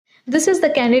This is the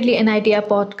Candidly NITR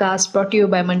podcast brought to you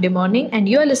by Monday Morning, and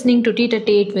you are listening to Tate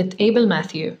Tate with Abel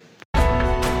Matthew.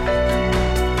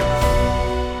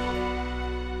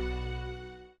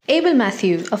 Abel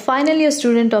Matthew, a final year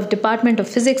student of Department of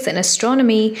Physics and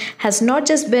Astronomy, has not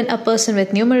just been a person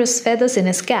with numerous feathers in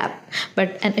his cap,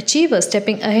 but an achiever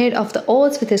stepping ahead of the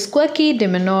odds with his quirky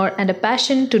demeanor and a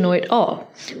passion to know it all.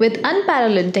 With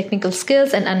unparalleled technical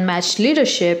skills and unmatched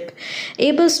leadership,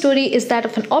 Abel's story is that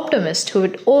of an optimist who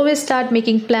would always start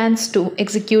making plans to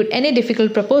execute any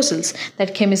difficult proposals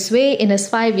that came his way in his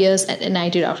 5 years at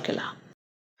NIT Rourkela.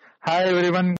 Hi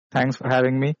everyone, thanks for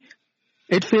having me.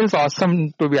 It feels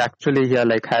awesome to be actually here,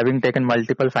 like having taken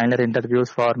multiple final interviews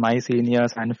for my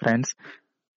seniors and friends.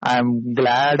 I'm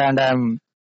glad and I'm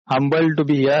humbled to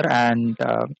be here and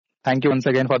thank you once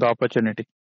again for the opportunity.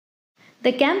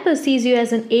 The campus sees you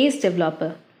as an ace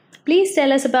developer. Please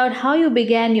tell us about how you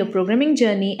began your programming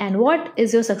journey and what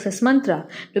is your success mantra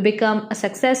to become a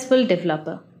successful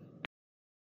developer.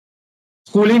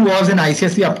 Schooling was in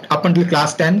ICSE up until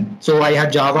class 10. So I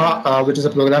had Java, which is a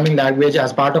programming language,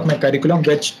 as part of my curriculum,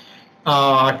 which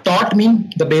taught me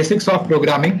the basics of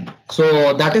programming.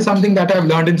 So that is something that I've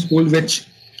learned in school, which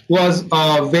was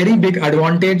a very big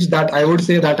advantage that I would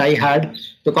say that I had,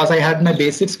 because I had my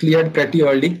basics cleared pretty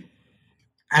early.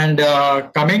 And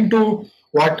coming to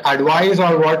what advice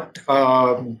or what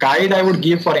guide I would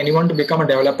give for anyone to become a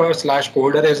developer slash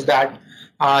coder is that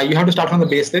you have to start from the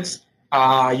basics.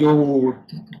 You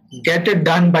get it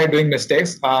done by doing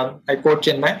mistakes. I quote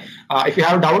Chinmay, if you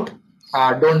have doubt,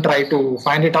 don't try to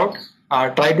find it out.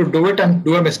 Try to do it and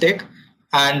do a mistake.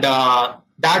 And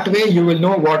that way you will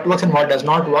know what works and what does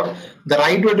not work. The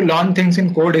right way to learn things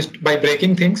in code is by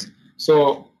breaking things.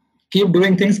 So keep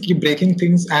doing things, keep breaking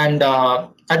things. And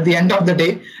at the end of the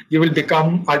day, you will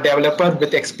become a developer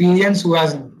with experience who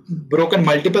has broken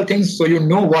multiple things, so you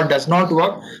know what does not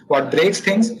work, what breaks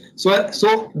things. So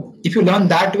if you learn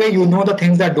that way, you know the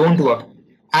things that don't work,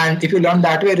 and if you learn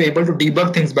that way, you're able to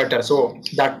debug things better. So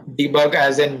that debug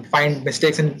as in find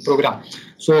mistakes in program.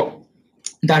 So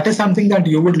that is something that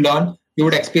you would learn, you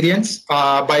would experience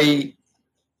by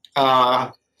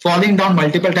falling down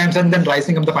multiple times and then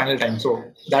rising up the final time. So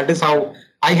that is how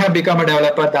I have become a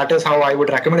developer. That is how I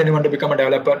would recommend anyone to become a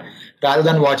developer, rather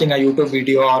than watching a YouTube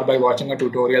video or by watching a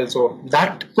tutorial. So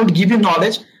that could give you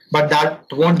knowledge, but that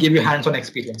won't give you hands-on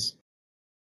experience.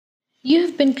 You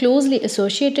have been closely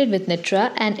associated with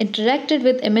NITRA and interacted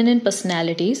with eminent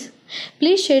personalities.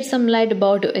 Please shed some light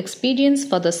about your experience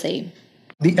for the same.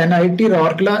 The NIT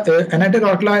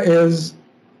Rourkela is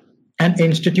an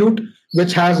institute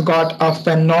which has got a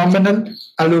phenomenal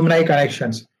alumni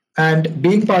connections. And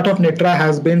being part of NITRA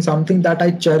has been something that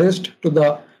I cherished to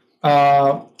the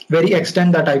very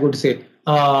extent that I would say.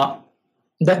 The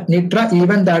NITRA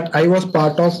event that I was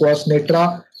part of was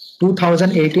NITRA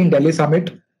 2018 Delhi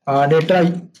Summit.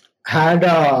 NITRA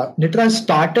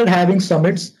started having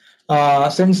summits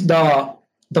since the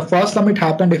first summit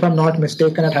happened, if I'm not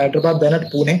mistaken, at Hyderabad, then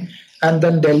at Pune, and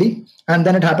then Delhi, and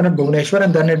then it happened at Bhubaneswar,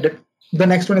 and then the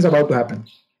next one is about to happen,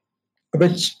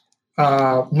 which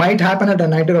might happen at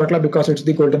NIT Rourkela because it's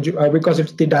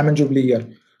the Diamond Jubilee year.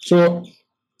 So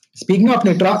speaking of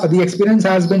NITRA, the experience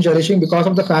has been cherishing because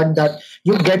of the fact that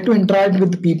you get to interact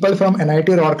with people from NIT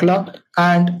Rourkela,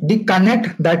 and the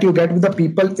connect that you get with the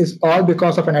people is all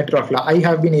because of NIT Rourkela. I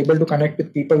have been able to connect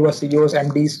with people who are CEOs,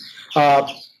 MDs,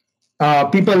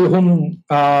 people whom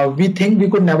we think we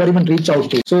could never even reach out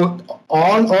to. So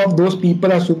all of those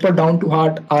people are super down to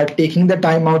heart, are taking the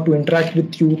time out to interact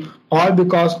with you, all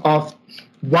because of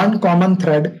one common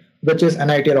thread, which is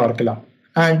NIT Rourkela.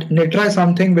 And NITRA is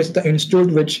something which the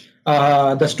institute, which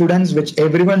the students, which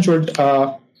everyone should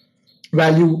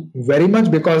value very much,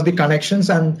 because the connections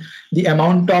and the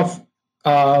amount of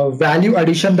value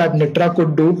addition that NITRA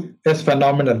could do is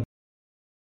phenomenal.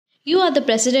 You are the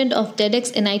president of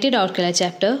TEDx NIT Rourkela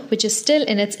chapter, which is still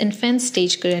in its infant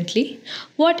stage currently.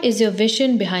 What is your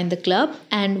vision behind the club,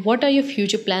 and what are your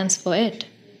future plans for it?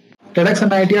 TEDx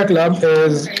NIT Club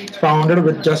is founded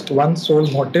with just one sole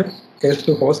motive, is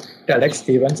to host TEDx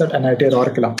events at NIT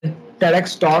Rourkela.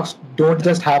 TEDx talks don't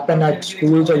just happen at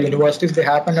schools or universities, they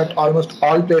happen at almost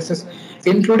all places,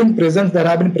 including prisons. There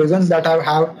have been prisons that have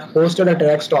hosted a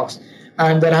TEDx talks,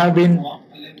 and there have been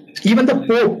even the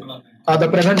Pope. The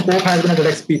present Pope has been a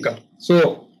TEDx speaker.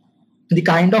 So the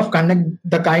kind of connect,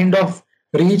 the kind of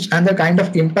reach, and the kind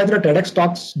of impact that TEDx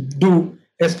talks do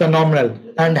is phenomenal.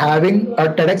 And having a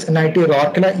TEDx NIT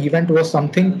Rourkela event was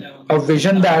something, a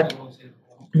vision that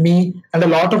me and a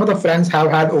lot of other friends have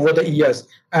had over the years.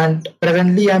 And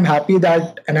presently, I'm happy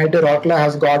that NIT Rourkela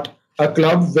has got a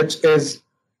club which is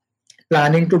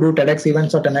planning to do TEDx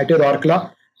events at NIT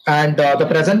Rourkela. And the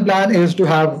present plan is to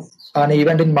have an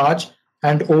event in March.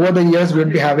 And over the years, we'll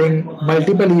be having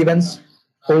multiple events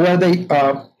over the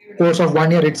course of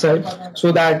 1 year itself,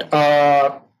 so that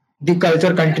the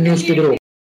culture continues to grow.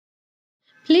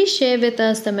 Please share with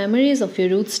us the memories of your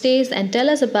Roots days and tell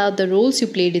us about the roles you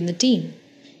played in the team.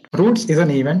 Roots is an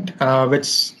event which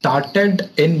started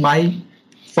in my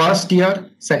first year,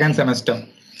 second semester.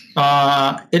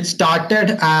 It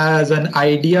started as an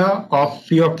idea of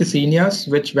few of the seniors,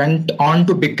 which went on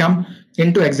to become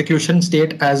into execution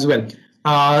state as well.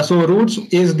 So Roots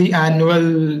is the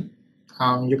annual,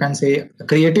 you can say,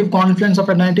 creative conference of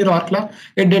NIT Roar Club.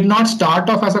 It did not start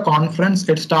off as a conference.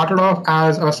 It started off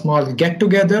as a small get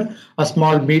together, a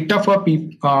small meetup for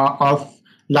people of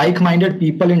like-minded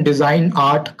people in design,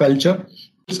 art, culture.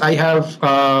 I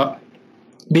have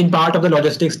been part of the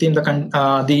logistics team,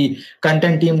 the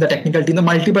content team, the technical team, the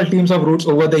multiple teams of Roots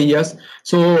over the years.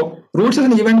 So Roots is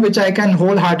an event which I can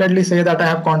wholeheartedly say that I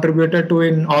have contributed to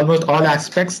in almost all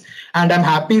aspects, and I'm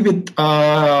happy with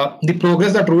the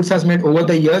progress that Roots has made over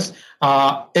the years.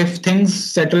 If things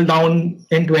settle down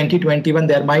in 2021,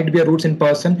 there might be a Roots in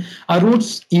person. A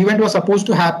Roots event was supposed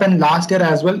to happen last year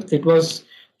as well. It was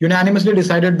unanimously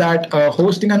decided that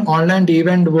hosting an online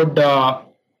event would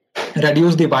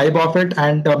reduce the vibe of it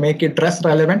and make it less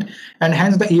relevant, and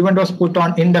hence the event was put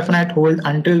on indefinite hold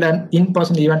until an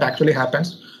in-person event actually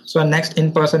happens. So next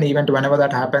in-person event, whenever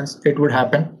that happens, it would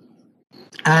happen.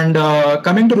 And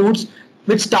coming to Roots,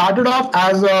 which started off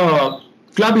as a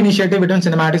club initiative within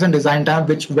Cinematics and Design Tab,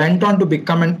 which went on to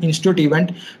become an institute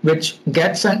event, which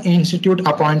gets an institute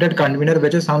appointed convener,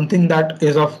 which is something that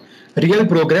is of real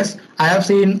progress. I have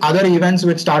seen other events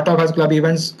which start off as club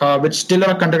events, which still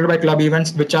are conducted by club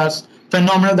events, which are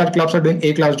phenomenal that clubs are doing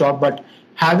A-class job. But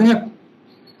having a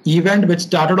event which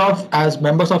started off as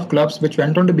members of clubs, which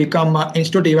went on to become an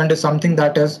institute event, is something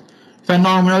that is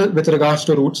phenomenal with regards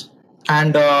to Roots.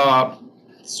 And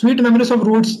sweet memories of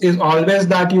Roots is always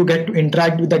that you get to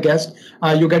interact with the guest,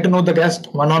 you get to know the guest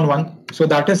one-on-one. So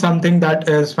that is something that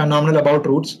is phenomenal about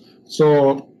Roots.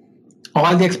 So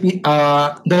all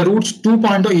the Roots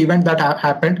 2.0 event that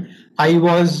happened, I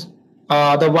was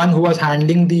the one who was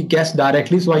handling the guests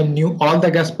directly, so I knew all the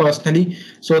guests personally.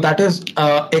 So that is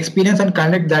experience and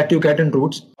connect that you get in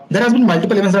Roots. There has been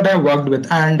multiple events that I have worked with,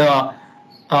 and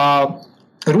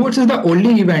Roots is the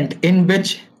only event in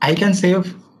which I can say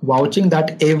vouching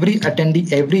that every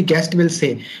attendee, every guest will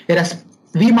say,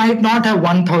 we might not have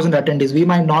 1,000 attendees, we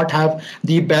might not have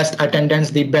the best attendance,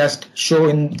 the best show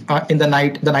in the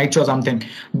night show or something,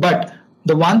 but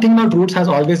the one thing about Roots has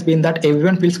always been that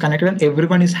everyone feels connected and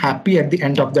everyone is happy at the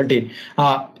end of the day.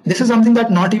 This is something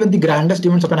that not even the grandest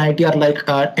events of an IT are like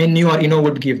NU or INNO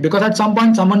would give, because at some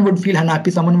point someone would feel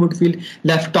unhappy, someone would feel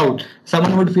left out,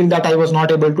 someone would feel that I was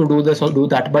not able to do this or do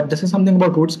that. But this is something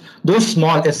about Roots. Though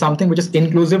small, is something which is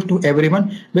inclusive to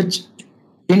everyone, which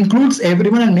includes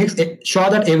everyone and makes sure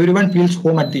that everyone feels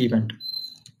home at the event.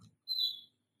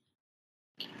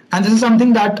 And this is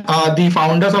something that the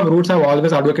founders of Roots have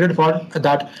always advocated for,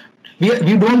 that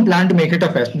we don't plan to make it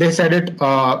a fest. They said it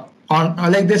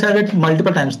they said it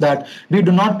multiple times that we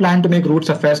do not plan to make Roots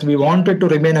a fest. We want it to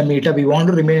remain a meetup. We want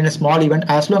to remain in a small event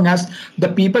as long as the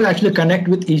people actually connect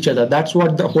with each other. That's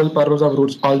what the whole purpose of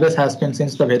Roots always has been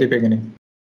since the very beginning.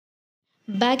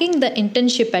 Bagging the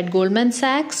internship at Goldman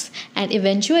Sachs and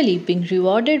eventually being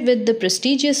rewarded with the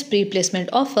prestigious pre-placement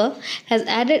offer has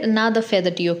added another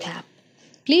feather to your cap.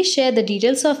 Please share the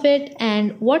details of it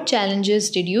and what challenges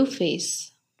did you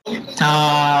face?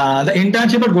 The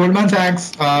internship at Goldman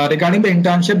Sachs, regarding the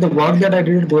internship, the work that I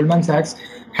did at Goldman Sachs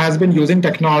has been using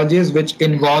technologies which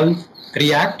involve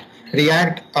React.js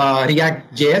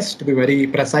to be very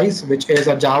precise, which is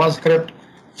a JavaScript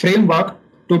framework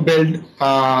to build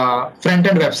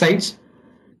front-end websites,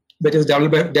 which is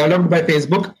developed by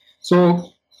Facebook.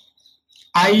 So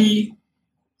I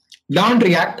learned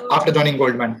React after joining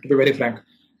Goldman, to be very frank.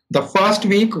 The first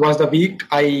week was the week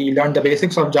I learned the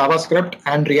basics of JavaScript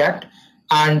and React.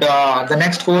 And the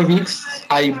next 4 weeks,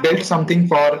 I built something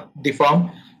for the firm,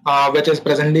 which is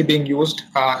presently being used,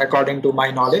 according to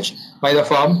my knowledge, by the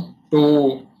firm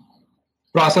to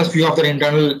process few of their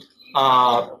internal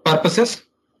purposes.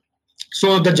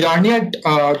 So the journey at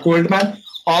Goldman,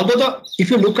 although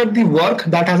if you look at the work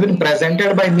that has been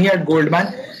presented by me at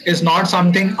Goldman, is not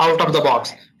something out of the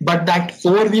box, but that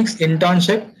 4 weeks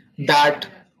internship that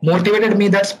motivated me,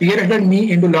 that spearheaded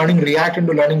me into learning React,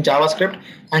 into learning JavaScript.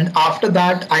 And after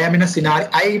that, I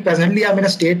presently am in a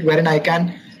state wherein I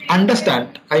can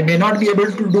understand. I may not be able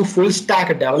to do full stack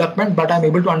development, but I'm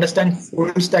able to understand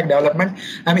full stack development.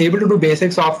 I'm able to do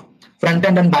basics of front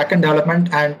end and back end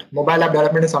development, and mobile app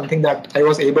development is something that I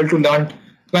was able to learn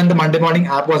when the Monday morning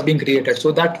app was being created.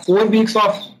 So that 4 weeks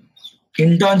of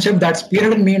internship that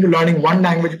spearheaded me into learning one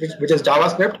language, which is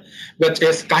JavaScript, which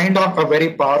is kind of a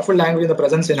very powerful language in the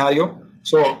present scenario.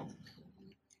 So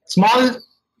small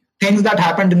things that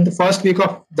happened in the first week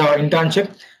of the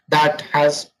internship that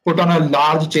has put on a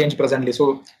large change presently.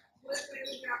 So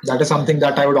that is something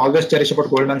that I would always cherish about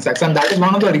Goldman Sachs, and that is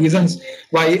one of the reasons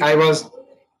why I was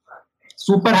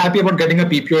super happy about getting a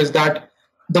PPO. Is that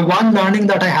the one learning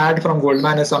that I had from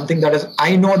Goldman is something that is,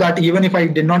 I know that even if I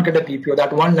did not get a PPO,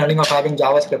 that one learning of having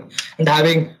JavaScript and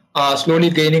having slowly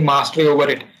gaining mastery over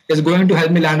it is going to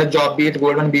help me land a job, be it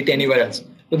Goldman, be it anywhere else.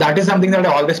 So that is something that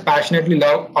I always passionately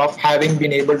love of having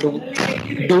been able to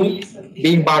do,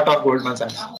 being part of Goldman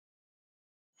Sachs.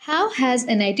 How has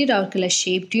NIT Rourkela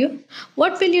shaped you?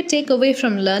 What will you take away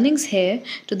from learnings here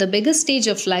to the biggest stage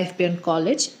of life beyond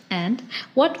college? And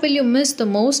what will you miss the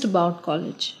most about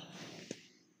college?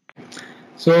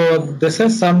 So this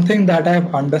is something that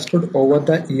I've understood over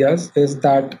the years, is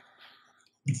that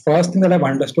the first thing that I've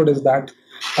understood is that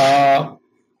uh,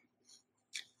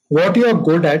 what you're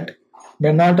good at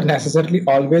may not necessarily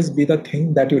always be the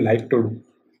thing that you like to do.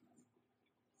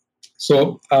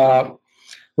 So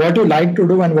what you like to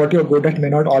do and what you're good at may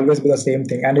not always be the same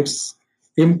thing, and it's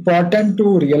important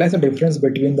to realize the difference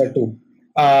between the two.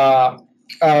 Uh,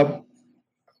 uh,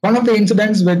 One of the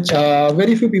incidents which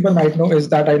very few people might know is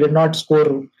that I did not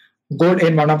score good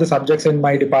in one of the subjects in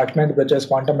my department, which is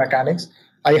quantum mechanics.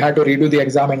 I had to redo the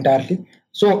exam entirely.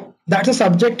 So that's a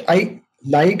subject I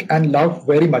like and love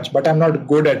very much, but I'm not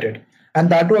good at it. And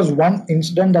that was one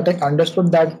incident that I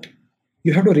understood that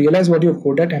you have to realize what you're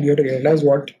good at and you have to realize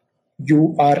what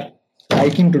you are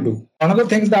liking to do. One of the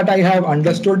things that I have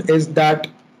understood is that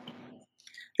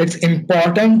it's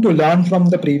important to learn from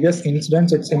the previous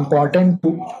incidents. It's important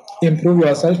to improve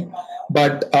yourself,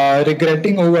 but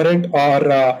regretting over it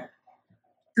or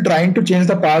trying to change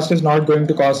the past is not going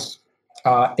to cause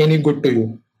any good to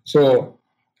you. So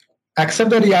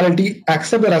accept the reality,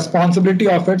 accept the responsibility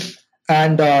of it,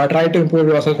 and try to improve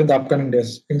yourself in the upcoming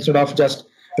days instead of just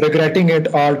regretting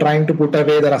it or trying to put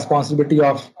away the responsibility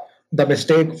of the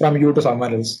mistake from you to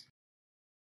someone else.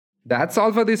 That's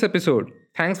all for this episode.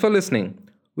 Thanks for listening.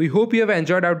 We hope you have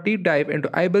enjoyed our deep dive into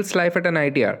IBIL's life at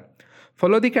NITR.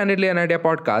 Follow the Candidly NITR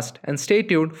podcast and stay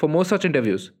tuned for more such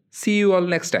interviews. See you all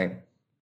next time.